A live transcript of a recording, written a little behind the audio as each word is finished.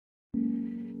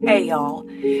Hey y'all,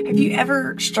 have you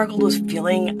ever struggled with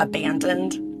feeling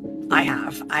abandoned? I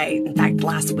have. In fact,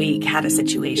 last week had a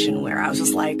situation where I was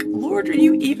just like, Lord, are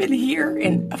you even here?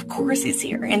 And of course he's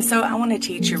here. And so I want to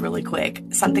teach you really quick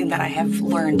something that I have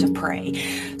learned to pray.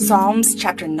 Psalms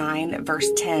chapter 9,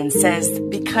 verse 10 says,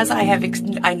 because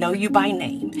I know you by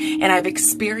name and I've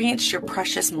experienced your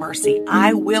precious mercy,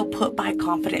 I will put my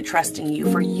confident trust in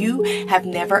you, for you have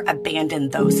never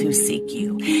abandoned those who seek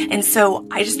you. And so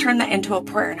I just turned that into a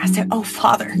prayer and I said, oh,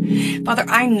 Father,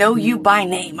 I know you by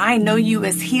name. I know you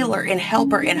as healer and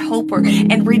helper and hoper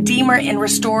and redeemer and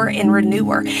restorer and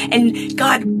renewer. And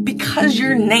God, because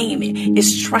your name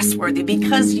is trustworthy,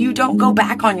 because you don't go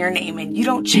back on your name and you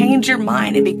don't change your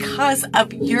mind, and because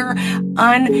of your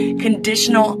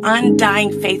unconditional,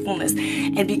 undying faithfulness,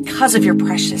 and because of your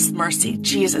precious mercy,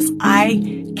 Jesus,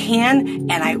 I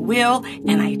can and I will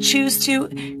and I choose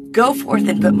to go forth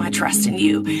and put my trust in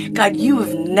you. God, you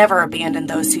have never abandoned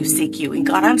those who seek you. And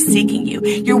God, I'm seeking you.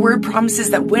 Your word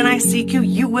promises that when I seek you,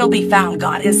 you will be found,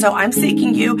 God. And so I'm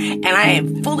seeking you, and I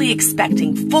am fully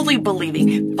expecting, fully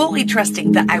believing, fully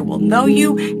trusting that I will know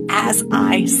you as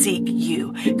I seek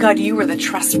you. God, you are the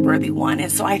trustworthy one. And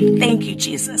so I thank you,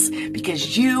 Jesus,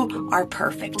 because you are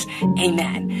perfect.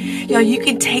 Amen. You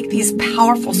can take these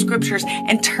powerful scriptures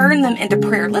and turn them into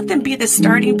prayer. Let them be the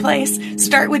starting place.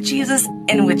 Start with Jesus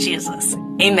and with Jesus.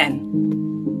 Amen.